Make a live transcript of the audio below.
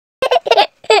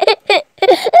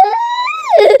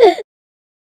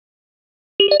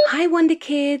Wonder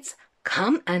Kids!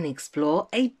 Come and explore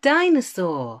a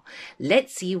dinosaur.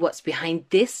 Let's see what's behind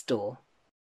this door.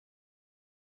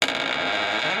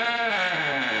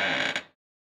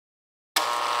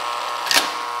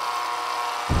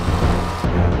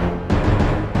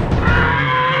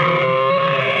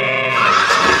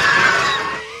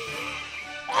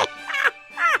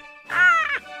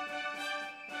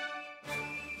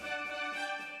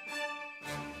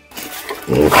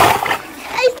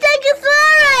 A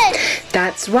Stegosaurus!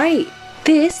 That's right.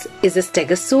 This is a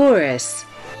Stegosaurus.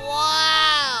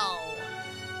 Wow!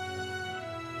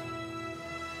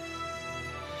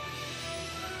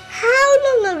 How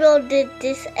long ago did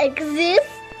this exist?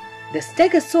 The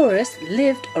Stegosaurus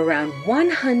lived around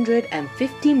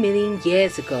 150 million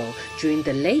years ago during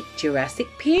the late Jurassic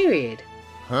period.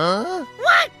 Huh?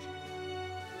 What?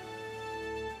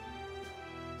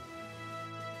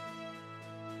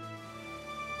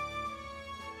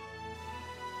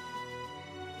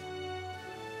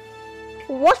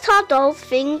 What are those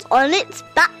things on its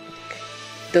back?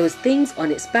 Those things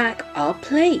on its back are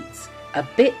plates, a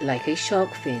bit like a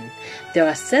shark fin. There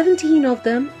are 17 of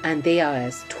them and they are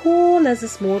as tall as a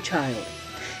small child.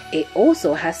 It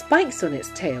also has spikes on its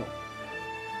tail.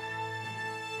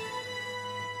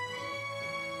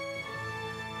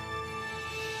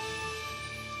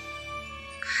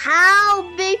 How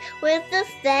big was the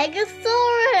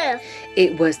Stegosaurus?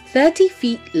 It was 30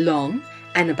 feet long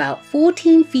and about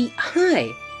 14 feet high,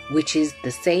 which is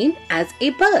the same as a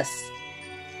bus.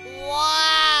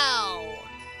 Wow!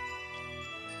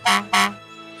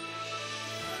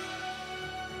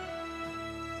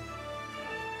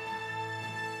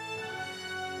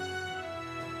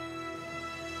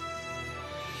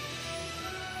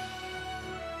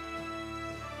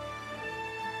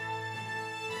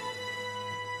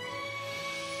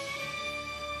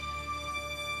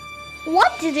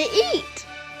 What did it eat?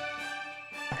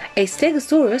 A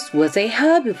Stegosaurus was a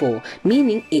herbivore,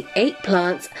 meaning it ate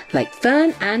plants like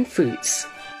fern and fruits.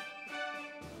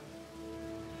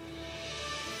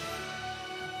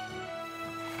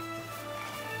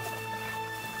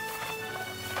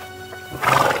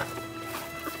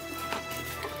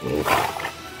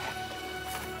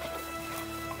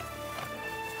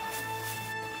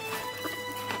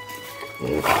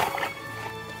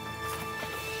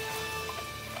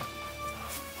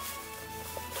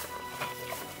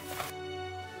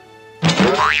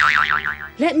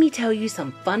 Let me tell you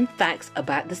some fun facts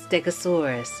about the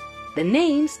Stegosaurus. The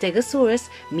name Stegosaurus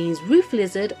means roof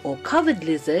lizard or covered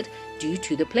lizard due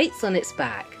to the plates on its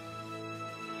back.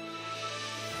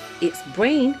 Its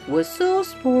brain was so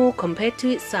small compared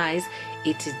to its size,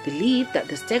 it is believed that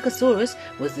the Stegosaurus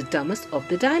was the dumbest of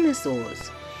the dinosaurs.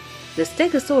 The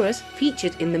Stegosaurus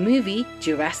featured in the movie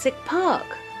Jurassic Park.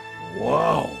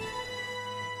 Wow!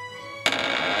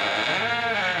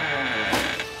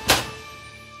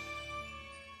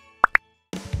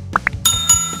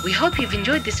 We hope you've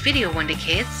enjoyed this video, Wonder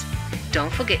Kids.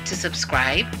 Don't forget to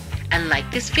subscribe and like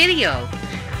this video.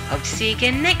 Hope to see you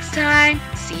again next time.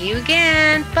 See you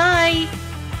again. Bye.